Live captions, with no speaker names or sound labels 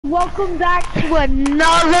Welcome back to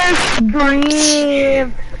another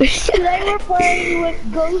stream. Today we're playing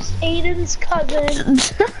with Ghost Aiden's cousin,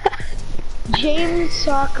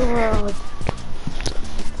 Jamessoccerworld.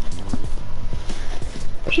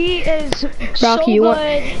 He is Rocky, so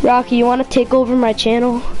good. Rocky, you want to take over my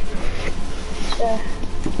channel? Sure.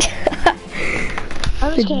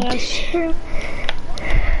 I'm just gonna stream.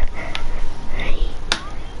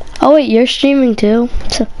 Oh wait, you're streaming too.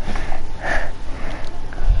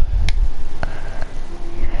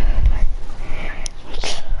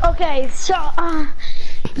 Okay, so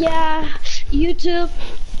yeah, YouTube.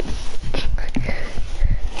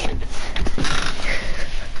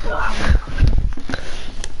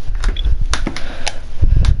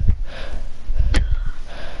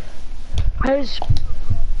 I was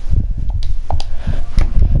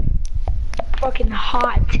fucking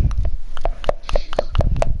hot.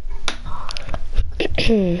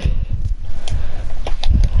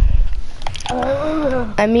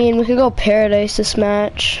 I mean, we could go Paradise this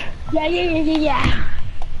match. Yeah.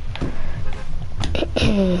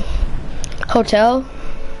 Hotel?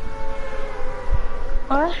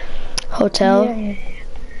 What? Hotel?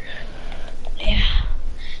 Yeah.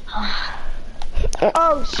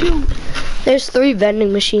 Oh shoot. There's 3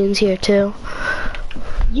 vending machines here too.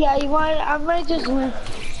 Yeah, you want? I might just win.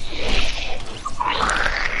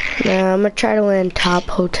 Nah, I'm gonna try to land top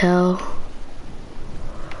hotel.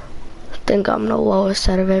 I think I'm the lowest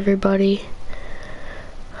out of everybody.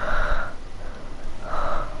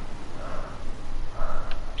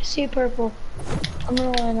 See purple. I'm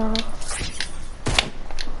gonna land on it.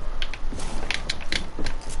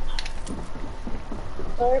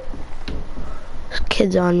 Start.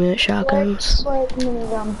 Kids on me with shotguns. Start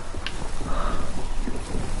minigun.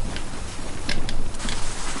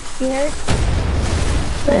 You heard?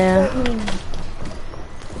 Yeah.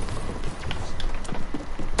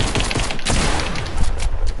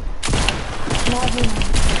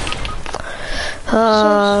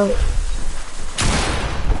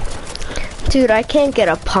 Dude, I can't get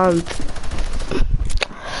a pump.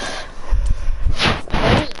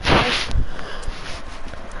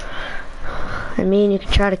 I mean, you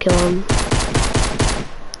can try to kill him.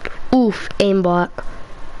 Oof, aimbot.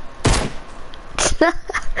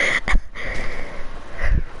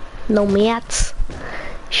 No mats.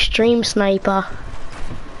 Stream sniper.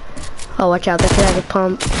 Oh, watch out, that could have a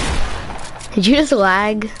pump. Did you just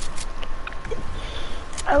lag?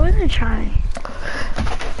 I wasn't trying.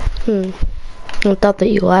 I thought that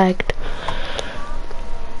you lagged.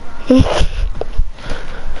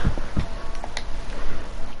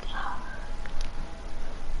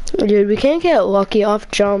 Dude, we can't get lucky off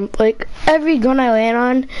jump. Like, every gun I land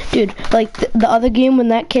on, dude, like the other game when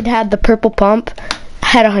that kid had the purple pump, I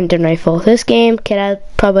had a hunting rifle. This game, kid had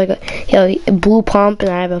probably like a blue pump and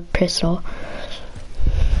I have a pistol.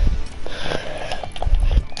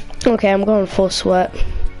 Okay, I'm going full sweat.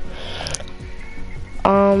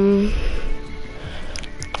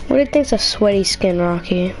 What do you think's a sweaty skin,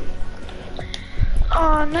 Rocky?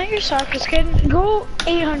 Not your soccer skin. Go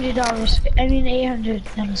 $800. I mean 800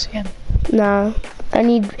 thing skin. Nah, I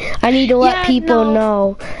need to let people no.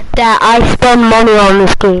 know that I spend money on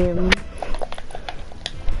this game.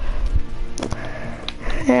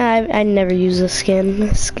 Yeah, I never use the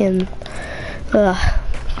skin. Ugh.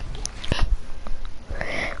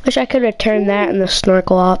 Wish I could have turned that in the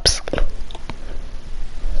snorkel ops.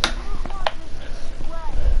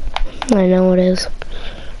 I know it is.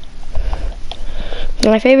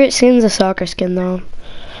 My favorite skin's a soccer skin though.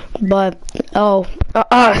 But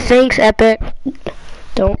thanks Epic.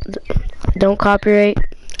 Don't copyright.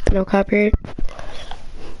 No copyright.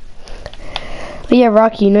 But yeah,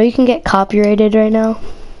 Rocky, you know you can get copyrighted right now?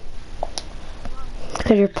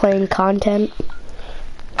 Because you're playing content.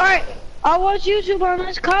 Alright, I'll watch YouTube on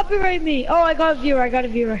this. Copyright me. Oh, I got a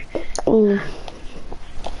viewer. Ooh.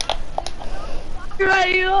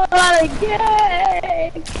 Right on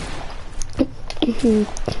again.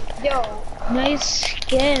 Yo, nice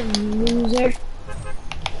skin, loser.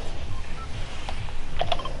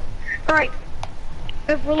 Alright,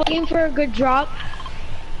 if we're looking for a good drop.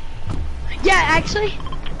 Yeah, actually.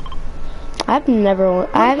 I haven't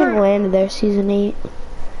landed there season 8.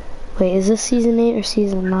 Wait, is this season 8 or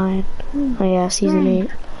season 9? Oh yeah, season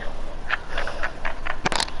 8.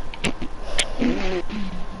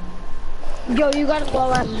 Yo, you got a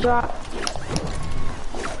low ass drop.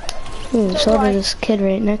 So did this kid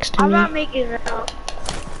right next to me. I'm not making it out.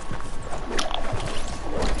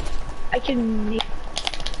 I can make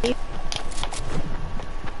it.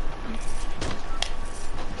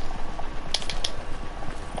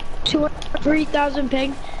 3,000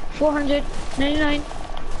 ping, 499.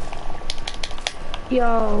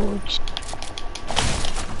 Yo,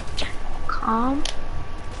 calm.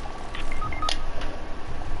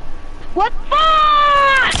 What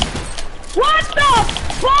fuck? What the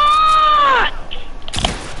fuck?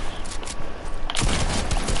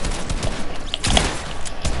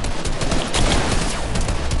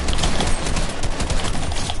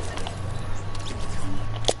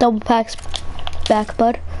 Double packs back,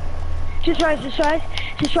 bud. Just rise.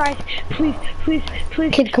 Please.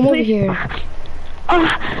 Kid, come over here.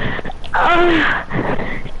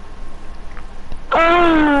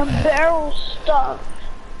 Barrel stuck.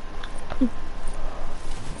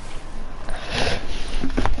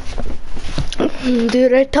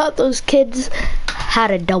 Dude, I taught those kids how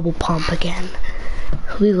to double pump again.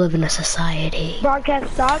 We live in a society.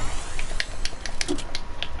 Broadcast stop.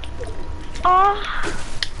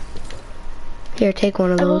 Here, take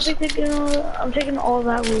one of those. I'm taking all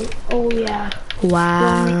that loot. Oh yeah.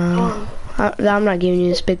 Wow. I'm not giving you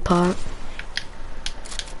this big pot.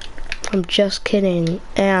 I'm just kidding.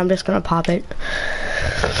 And I'm just gonna pop it.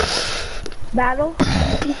 Battle?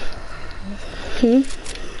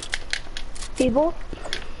 People?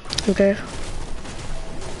 Okay.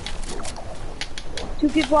 2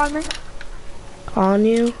 people on me. On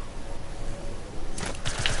you.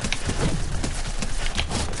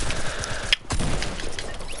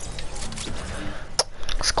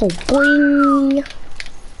 Let's go, boing.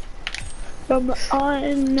 From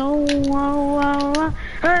unknown.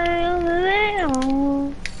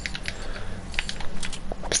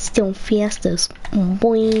 Still fiestas.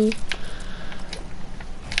 Boing.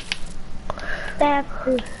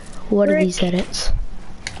 What are these edits?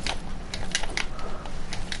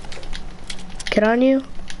 Get on you?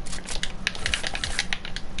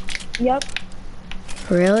 Yep.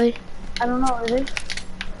 Really? I don't know, is it?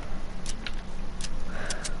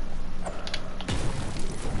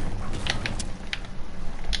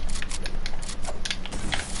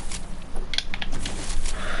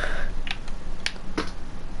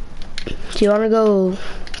 Do you want to go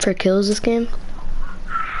for kills this game?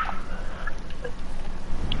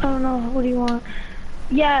 I don't know, what do you want?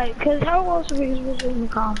 Yeah, because how else are we supposed to in the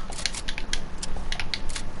comp?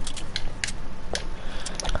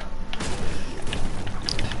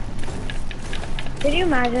 Can you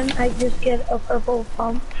imagine I just get a purple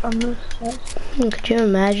pump from this chest? Could you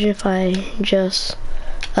imagine if I just,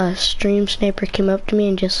 a stream sniper came up to me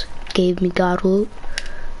and just gave me god loot?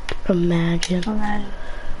 Imagine.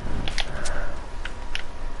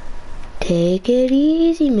 Take it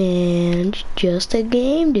easy, man. It's just a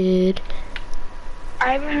game, dude.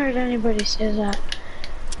 I haven't heard anybody say that.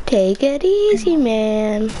 Take it easy,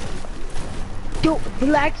 man. Yo,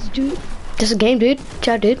 relax, dude. Just a game, dude.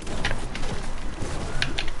 Ciao, dude.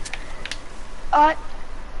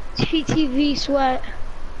 TTV sweat.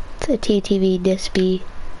 It's a TTV dispy.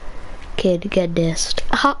 Kid, get dissed.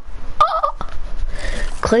 Aha. Oh.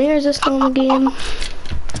 Clears is still in the game.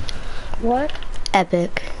 What?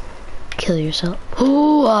 Epic. Kill yourself.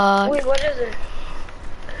 Ooh, wait, what is it?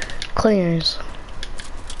 Clears.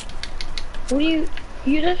 What do you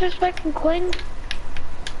disrespecting Kling?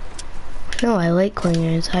 No, I like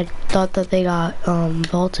clingers. I thought that they got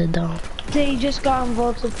vaulted though. They just got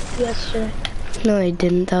vaulted yesterday. No, they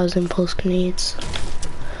didn't. That was impulse grenades.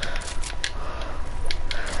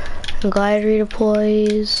 Glide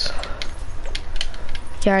redeploys.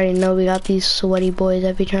 You already know we got these sweaty boys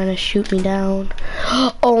that be trying to shoot me down.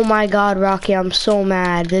 Oh my god, Rocky, I'm so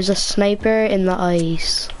mad. There's a sniper in the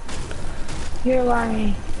ice. You're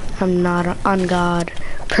lying. I'm not on God.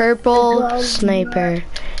 Purple sniper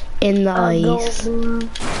in the ice.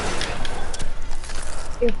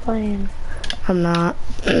 You're playing. I'm not.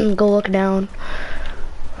 Go look down.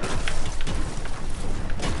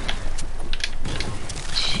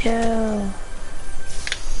 Chill.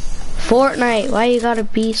 Fortnite, why you gotta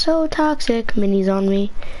be so toxic? Minis on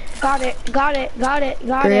me. Got it.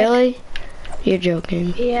 Really? You're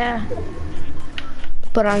joking. Yeah.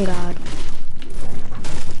 But on God.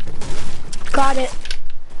 Got it.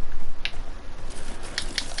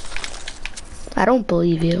 I don't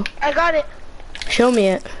believe you. I got it. Show me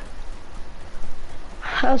it.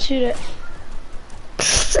 I'll shoot it.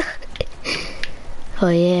 Oh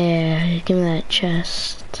yeah, give me that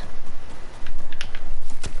chest.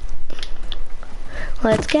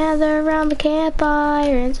 Let's gather around the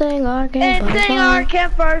campfire and sing our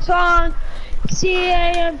campfire song.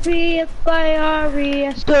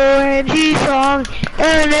 C-A-M-P-F-I-R-E-S-O-N-G song.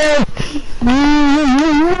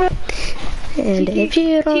 And if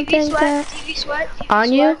you don't think that... TV sweat.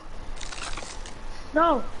 On you?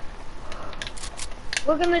 No.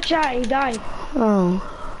 Look in the chat, he died. Oh.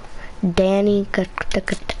 Danny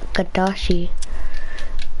Kadashi.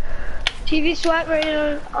 TV SWAT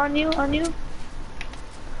right on you.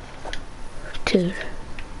 Dude.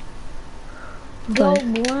 Go,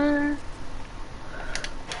 What? boy.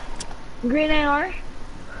 Green AR.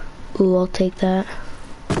 Ooh, I'll take that.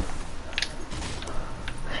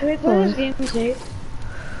 Should we play this game safe?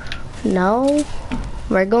 No.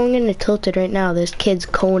 We're going into tilted right now. This kid's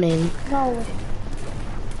coning. No way.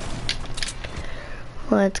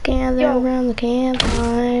 Let's gather around the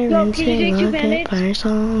campfire and can you sing take 2 a Band-Aids? campfire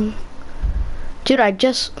song. Dude, I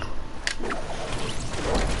just...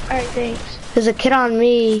 Alright, thanks. There's a kid on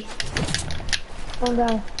me. Calm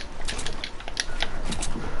down.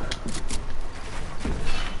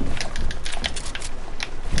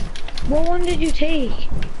 What one did you take?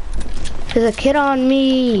 There's a kid on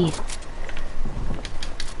me.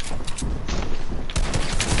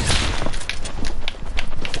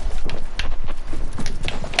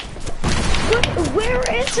 Where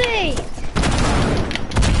is he?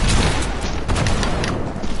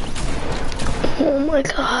 Oh my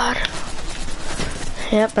god.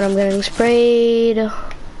 Yep, and I'm getting sprayed.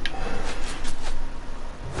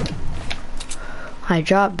 I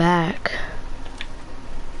dropped back.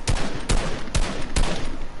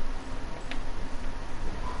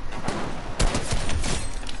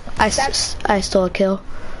 I stole a kill.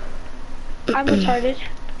 I'm retarded.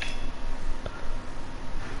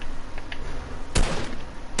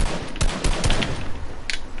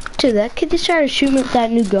 Dude, that kid just tried to shoot me with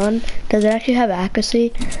that new gun. Does it actually have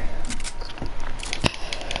accuracy?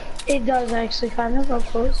 It does actually, kind of up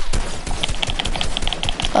close.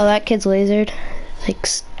 Oh, that kid's lasered. Like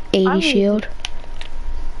 80 shield.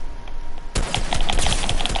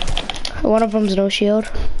 One of them's no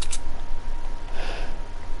shield.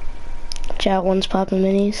 Chat, one's popping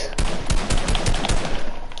minis.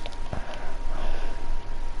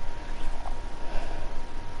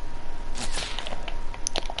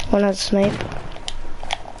 One has a snipe.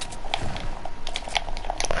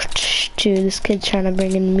 Dude, this kid's trying to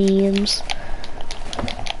bring in memes.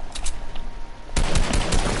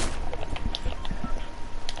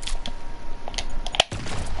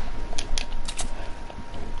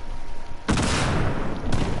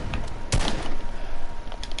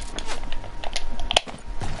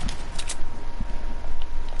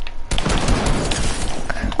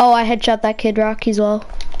 Oh, I headshot that kid, Rocky, as well.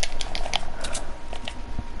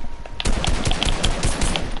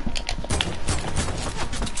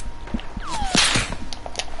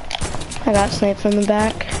 I got sniped from the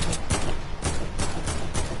back.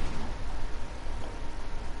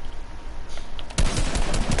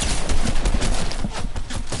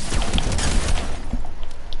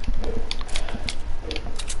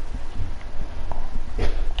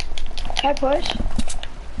 Can I push?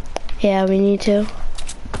 Yeah, we need to.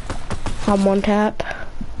 I'm one tap.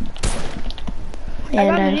 I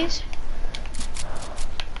got minis.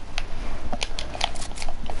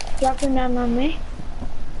 Drop them down on me.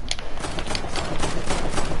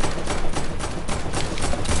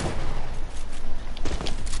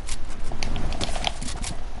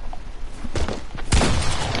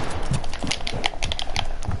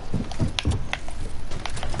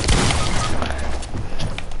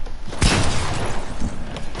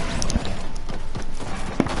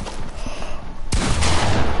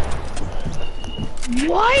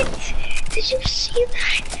 What? Did you see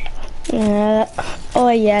that? Yeah. Oh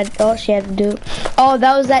yeah. All she had to do. Oh,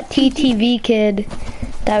 that was that TTV kid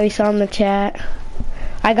that we saw in the chat.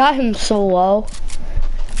 I got him so low.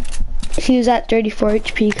 He was at 34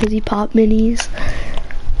 HP because he popped minis.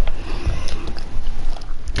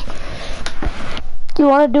 You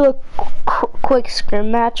want to do a quick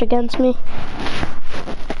scrim match against me?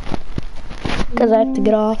 Because I have to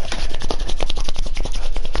get off.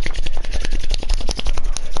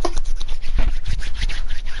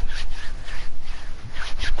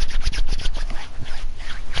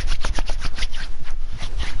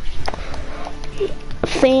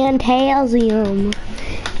 Phantasm.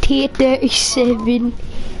 T37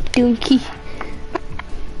 Donkey.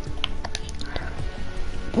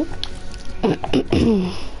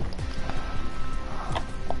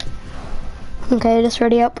 Okay, just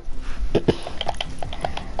ready up.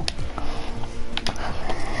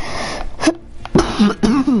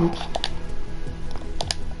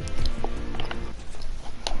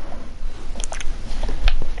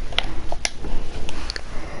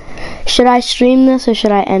 Should I stream this or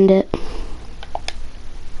should I end it?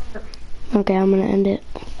 Okay, I'm gonna end it.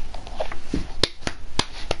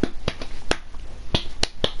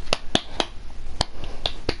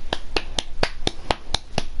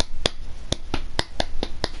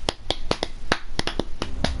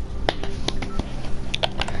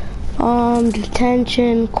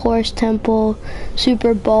 Detention, course, temple,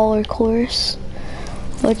 super baller course.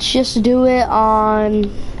 Let's just do it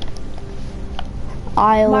on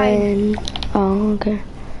island. Mine. Oh, okay.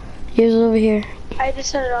 Here's over here. I just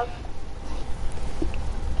set it up.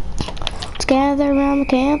 Let's gather around the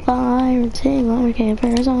campfire and sing our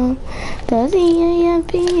campfire song. The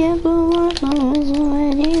CAMPF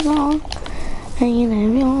is song. And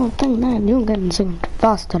everything that you can sing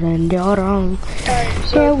faster than your own.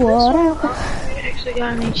 So whatever. I actually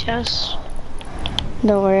got any chests.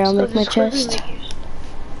 Don't worry, I'll make my chest.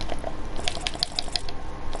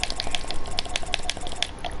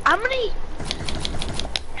 How many?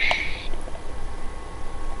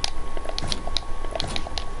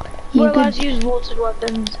 We're allowed to use vaulted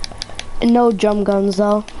weapons. No drum guns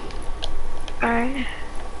though. Alright.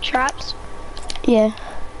 Traps? Yeah.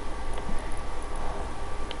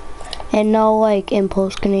 And no like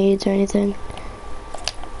impulse grenades or anything.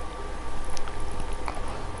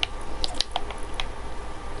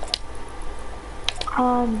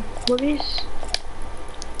 What is?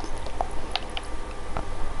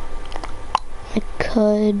 I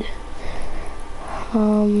could.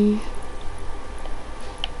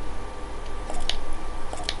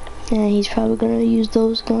 Yeah, he's probably gonna use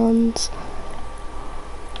those guns.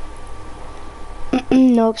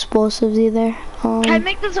 No explosives either. Can I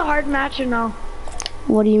make this a hard match or no?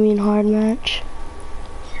 What do you mean hard match?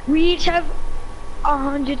 We each have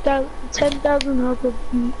 10,000 health of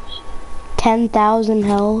each. 10,000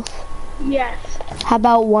 health? Yes. How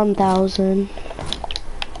about 1,000?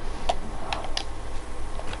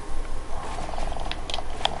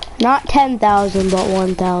 Not 10,000, but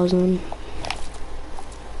 1,000.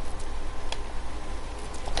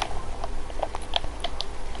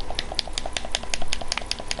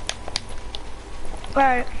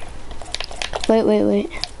 Alright. Wait.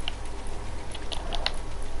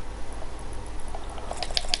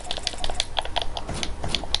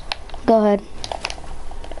 Go ahead.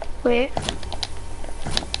 Wait.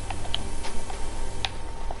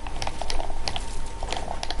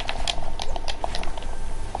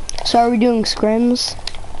 So are we doing scrims?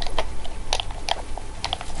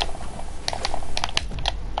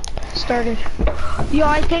 Started. Yo,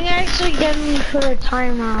 I think I actually can put a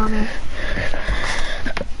timer on it.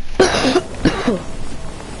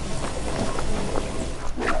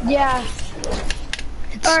 Yeah.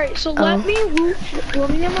 Alright, so let me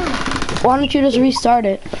why don't you just restart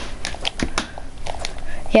it?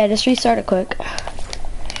 Yeah, just restart it quick.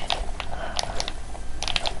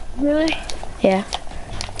 Really? Yeah.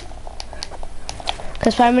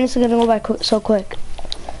 Cause 5 minutes are gonna go by so quick.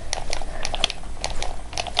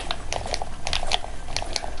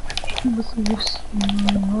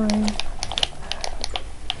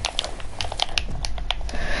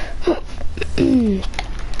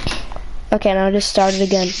 Okay, now just start it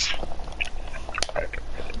again.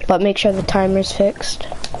 But make sure the timer's fixed.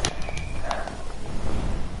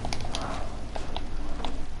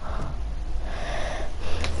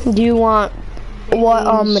 Do you want,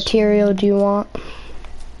 what material do you want?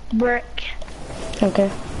 Brick.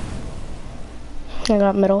 Okay. I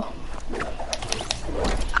got metal.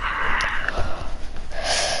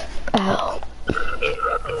 Ow.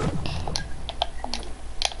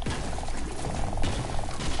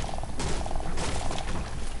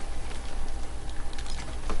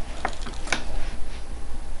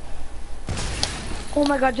 Oh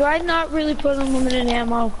my god, do I not really put unlimited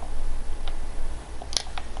ammo?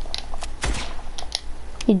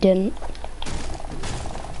 You didn't.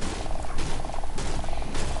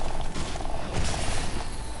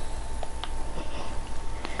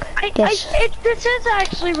 This is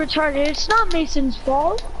actually retarded. It's not Mason's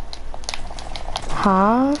fault.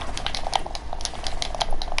 Huh?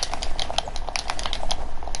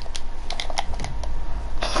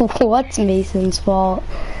 What's Mason's fault?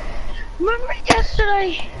 Remember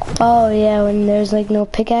yesterday? Oh yeah, when there's like no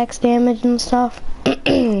pickaxe damage and stuff.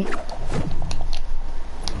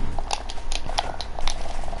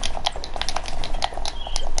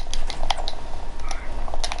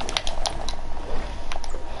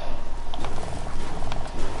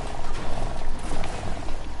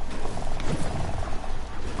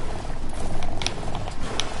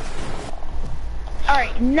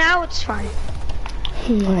 Alright, now it's fine.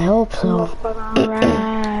 I hope so. But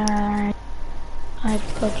alright. I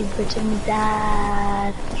fucking pretend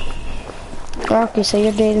dad. Rocky, so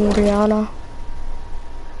you're dating Brianna?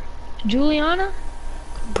 Juliana?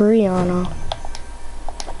 Brianna.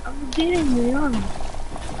 I'm dating Brianna.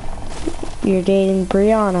 You're dating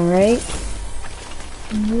Brianna, right?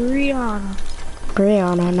 Brianna.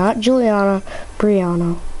 Brianna, not Juliana.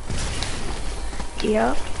 Brianna.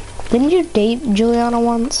 Yep. Didn't you date Juliana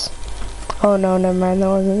once? Oh no, never mind, that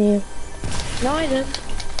wasn't you. No, I didn't.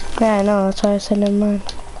 Yeah, I know, that's why I said never mind.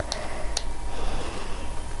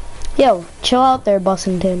 Yo, chill out there,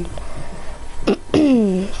 Bussington.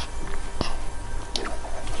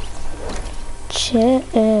 Chill.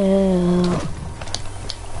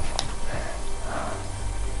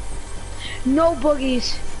 No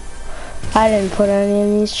boogies. I didn't put any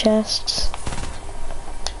in these chests.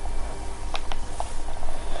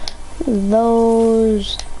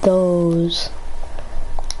 Those.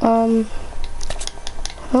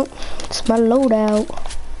 Oh, it's my loadout.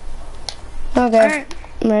 Okay, Alright.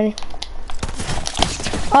 I'm ready.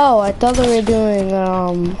 Oh, I thought they were doing,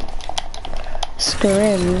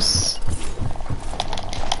 scrims.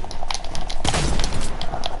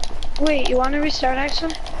 Wait, you want to restart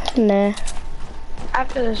actually? Nah.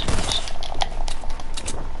 After this one.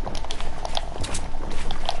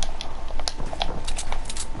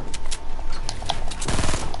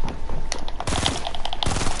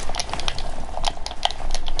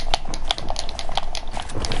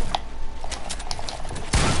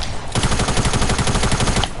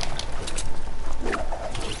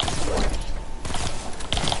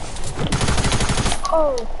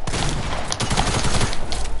 Oh.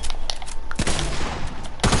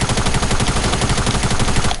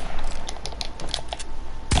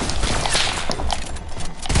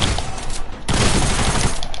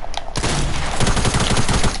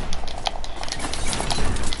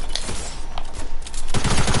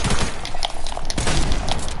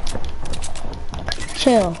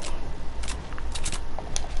 Chill.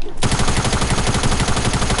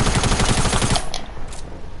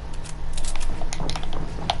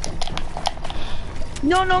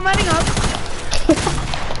 No, no matting up.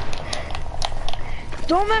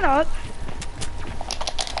 Don't mat up.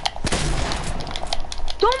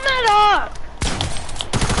 Don't mat up.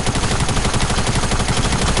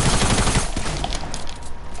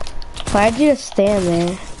 Why'd you just stand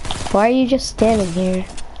there? Why are you just standing here?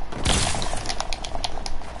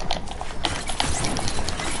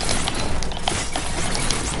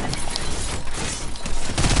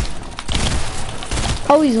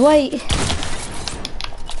 Oh, he's white.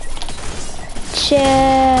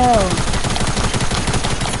 Chill.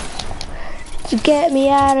 Get me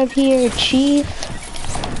out of here, Chief.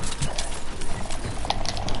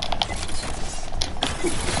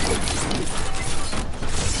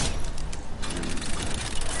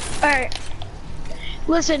 Alright.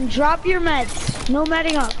 Listen, drop your meds. No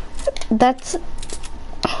matting up. That's...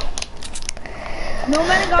 No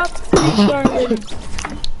matting up. Restarting.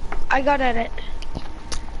 I got at it.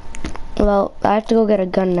 Well, I have to go get a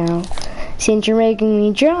gun now. Since you're making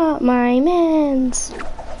me drop my meds.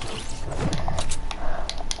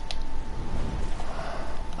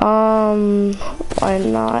 Why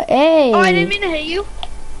not? Hey! Oh, I didn't mean to hit you.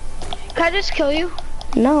 Can I just kill you?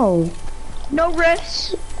 No. No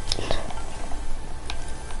risks.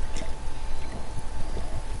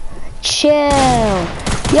 Chill.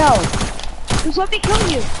 Yo. Just let me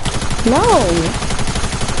kill you. No.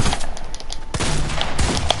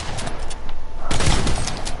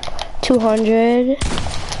 $200.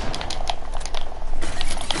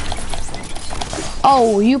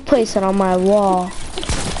 Oh, you place it on my wall.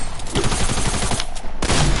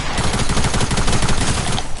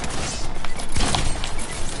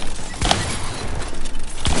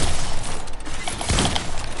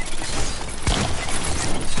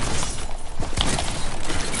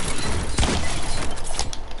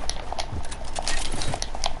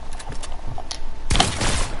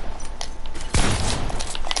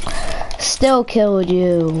 Still killed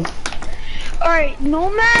you. Alright, no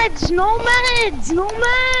meds, no meds, no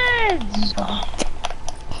meds.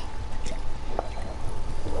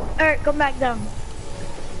 Alright, come back down.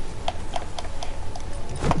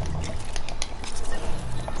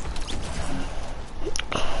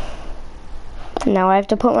 Now I have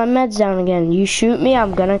to put my meds down again. You shoot me,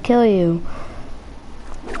 I'm gonna kill you.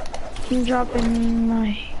 I'm dropping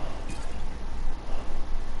my...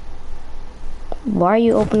 Why are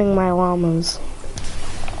you opening my llamas?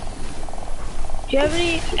 Do you have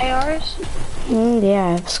any ARs? Yeah,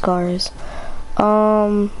 I have scars.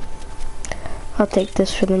 I'll take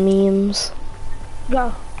this for the memes.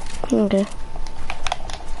 Go. Okay.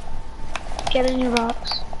 Get in your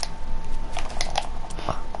box.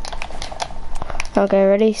 Okay,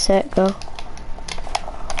 ready, set, go.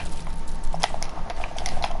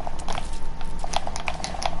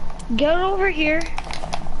 Get over here.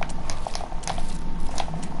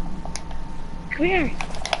 Come here.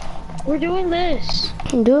 We're doing this.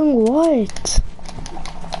 I'm doing what?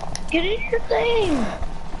 Get in your thing.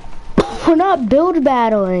 We're not build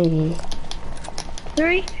battling.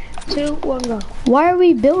 3, 2, 1, go. Why are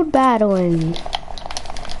we build battling?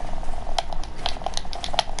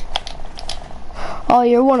 Oh,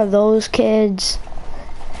 you're one of those kids.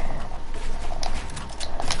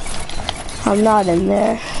 I'm not in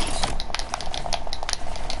there.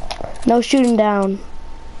 No shooting down.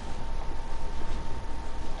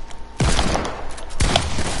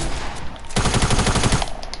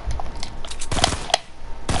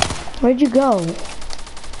 Where'd you go?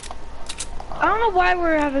 I don't know why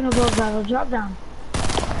we're having a build battle. Drop down.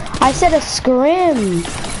 I said a scrim.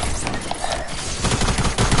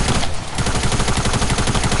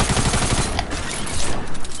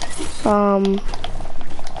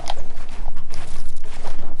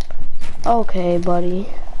 Okay, buddy.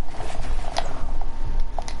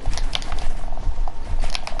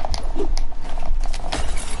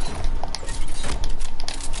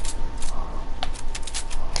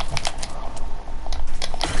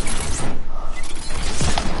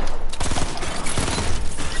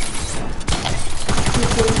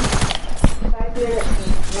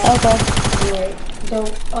 Okay. Alright, so,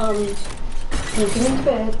 you get into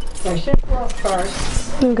bed, brush your teeth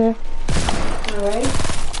first, Okay. alright?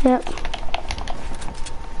 Yep.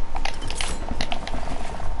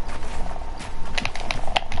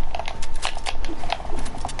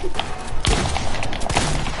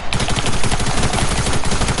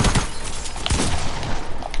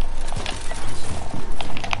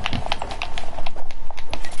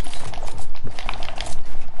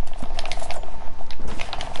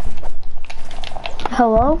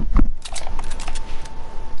 Hello?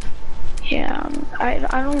 Yeah, I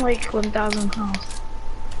don't like 1,000 health.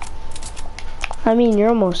 I mean, you're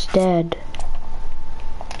almost dead.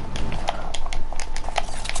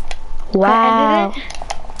 Wow. I did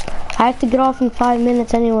it. I have to get off in 5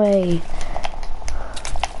 minutes anyway.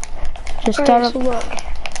 Just start Alright, so up.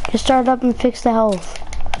 look. Just start up and fix the health.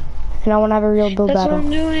 And I want to have a real build That's battle. what I'm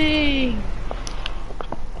doing.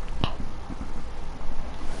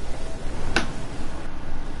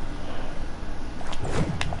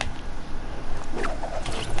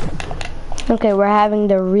 Okay, we're having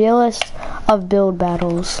the realest of build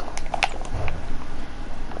battles.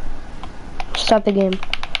 Start the game.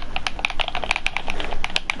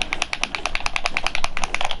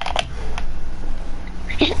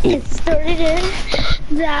 It started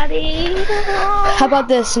in Daddy. How about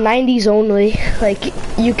this? 90s only. Like,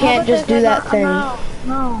 you can't just do that thing.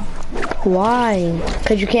 No. Why?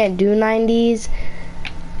 Because you can't do 90s?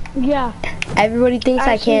 Yeah. Everybody thinks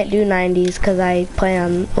I Actually- can't do 90s because I play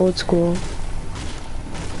on old school.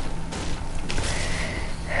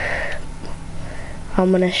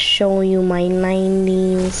 I'm gonna show you my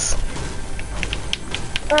 90s.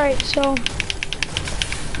 Alright, so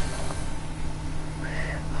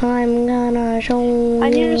I'm gonna show I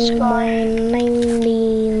need a you scar. my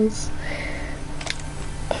 90s.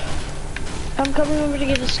 I'm coming over to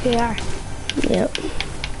get a SCAR. Yep,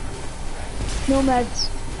 No meds.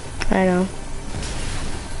 I know.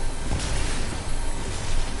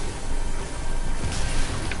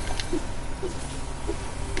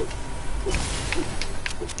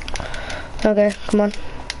 Okay, come on.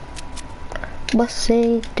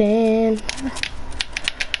 Bussington.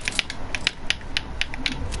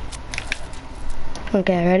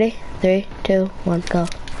 Okay, ready? 3, 2, 1, go.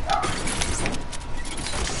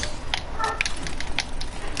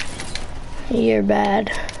 You're bad.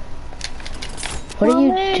 What are you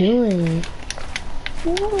Mommy. doing?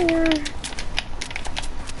 Come here.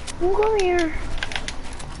 Come here.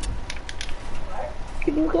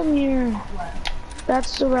 Can you come here?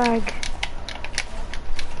 That's the rag.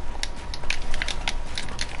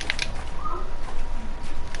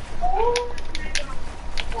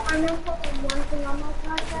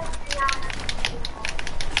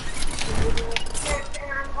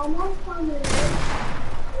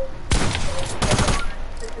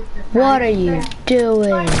 What are you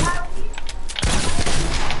doing?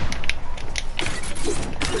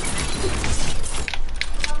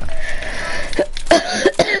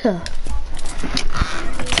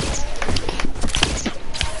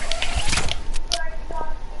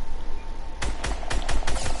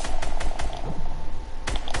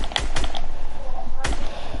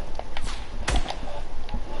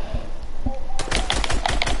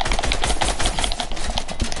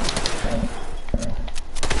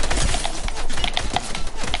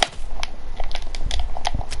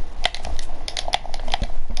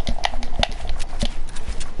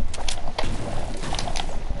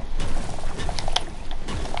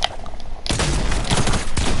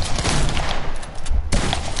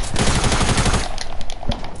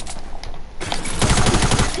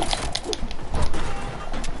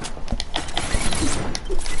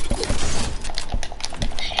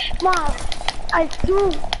 Mom, I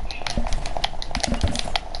threw.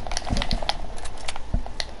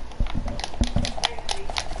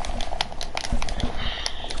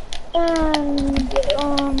 And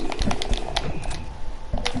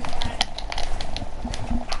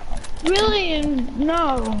really,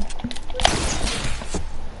 no.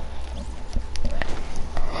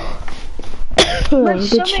 My Good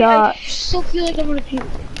stomach, shot. I still feel like I'm gonna puke.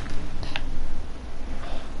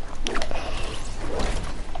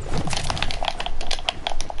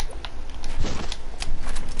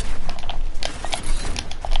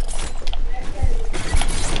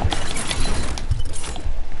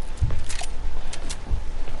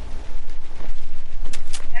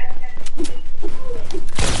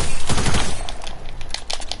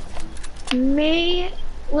 Me,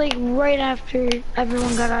 like right after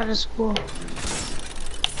everyone got out of school.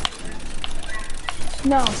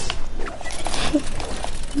 No.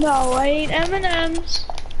 No, I ate M&Ms.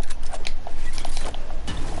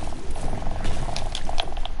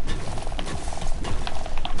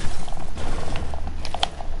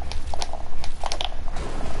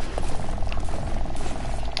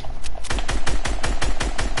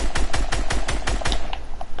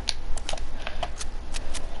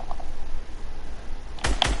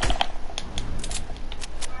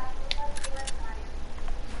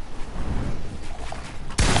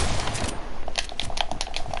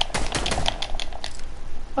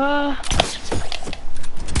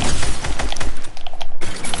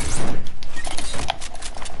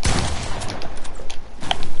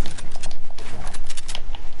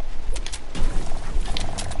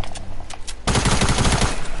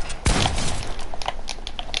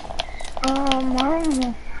 I don't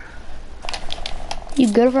know.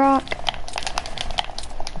 You good, Rock?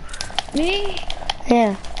 Me?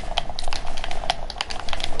 Yeah.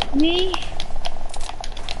 Me?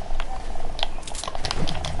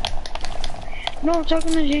 No, I'm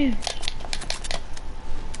talking to James.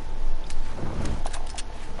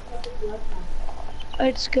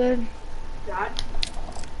 It's good.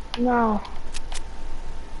 No.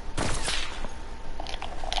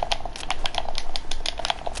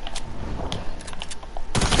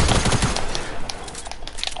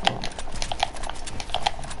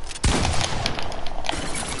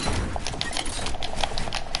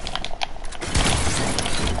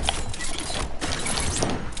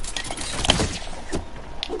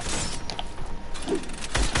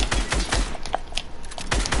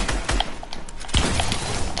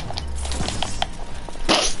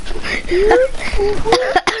 You're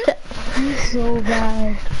so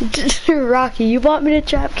bad. Rocky, you want me to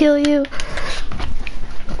trap kill you?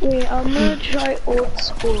 Wait, I'm gonna try old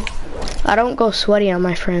school. I don't go sweaty on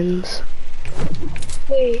my friends.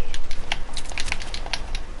 Wait.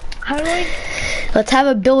 How do I? Let's have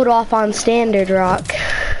a build off on standard, Rock.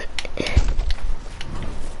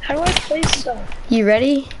 How do I play stuff? You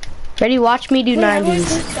ready? Ready? Watch me do Wait, how do I 90s.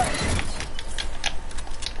 play stuff?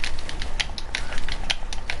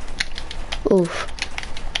 Oof.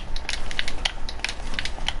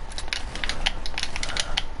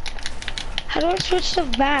 How do I switch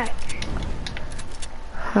stuff back?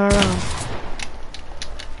 I don't know.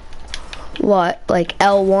 What? Like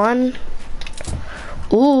L1?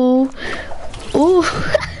 Ooh. Ooh.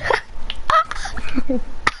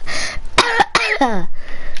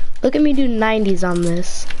 Look at me do 90s on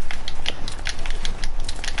this.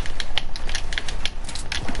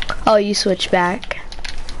 Oh, you switch back.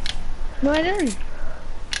 No, I didn't.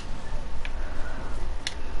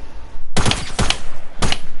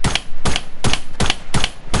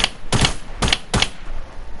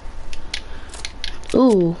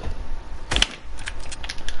 Ooh.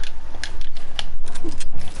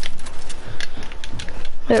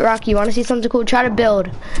 Wait, Rocky, you want to see something cool? Try to build.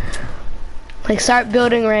 Like, start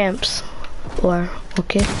building ramps. Or,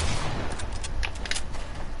 okay.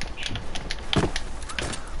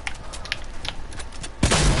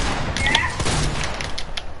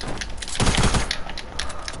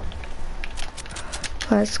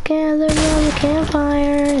 Let's gather around the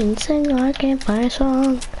campfire and sing our campfire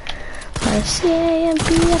song. Our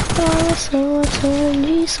CAMPFR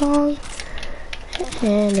song.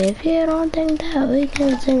 And if you don't think that we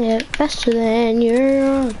can sing it faster, then you're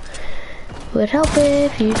wrong. It would help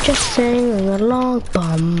if you just sing along.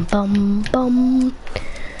 Bum bum bum.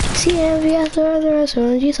 CMPFR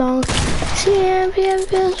song.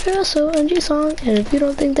 CMPFR song. And if you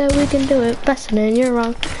don't think that we can do it faster, then you're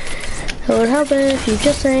wrong. It would help if you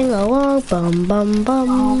just sing along. Bum bum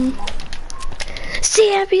bum.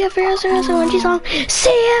 CMPFR song.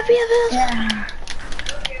 CMPFR. Yeah.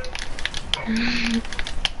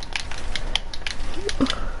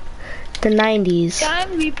 The 90s. Time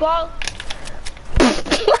meatball.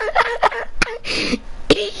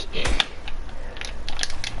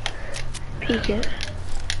 Peek it.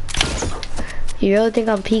 You really think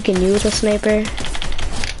I'm peeking you with a sniper?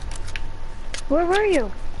 Where were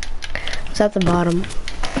you? It's at the bottom.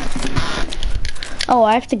 Oh,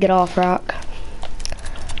 I have to get off, Rock.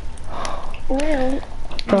 Well.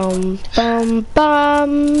 Bum, bum,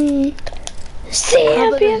 bum. See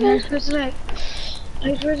ya, baby. Next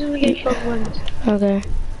person to get killed wins. Okay.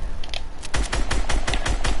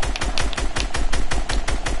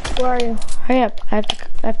 Where are you? Hurry up. I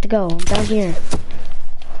have to go. I'm down here.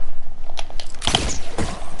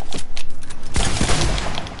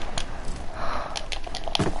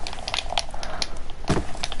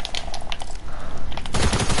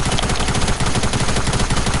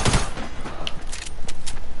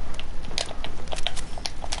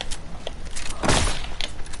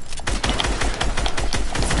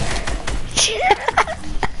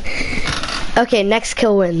 Okay, next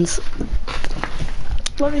kill wins.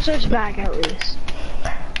 Let me search back at least.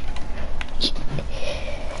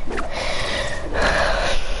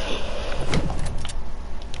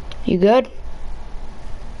 You good?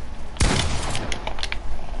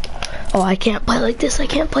 Oh, I can't play like this. I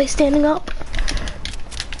can't play standing up.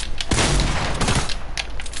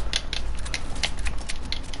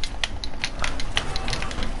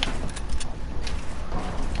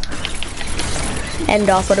 End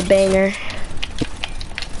off with a banger.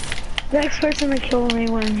 Next person to kill me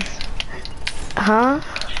wins. Huh?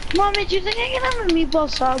 Mommy, do you think I can have a meatball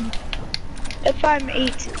sub? If I'm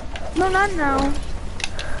 8. No, not now.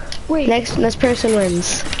 Wait. Next person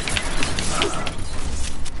wins.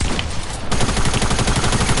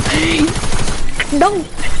 No!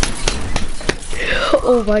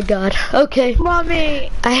 Oh my god. Okay.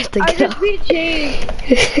 Mommy, I have to I get just up. beat Jake.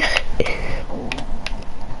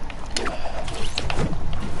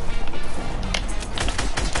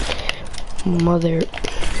 Mother.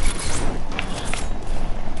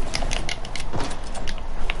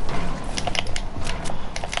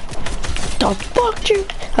 The fuck you?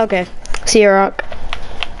 Okay. See you, Rock.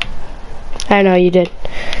 I know you did.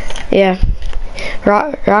 Yeah.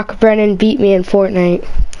 Rock Brennan beat me in Fortnite.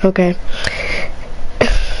 Okay.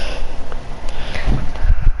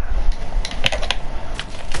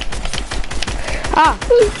 Ah!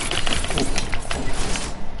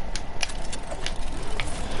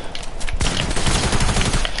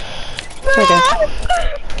 Okay.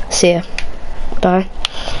 See ya. Bye.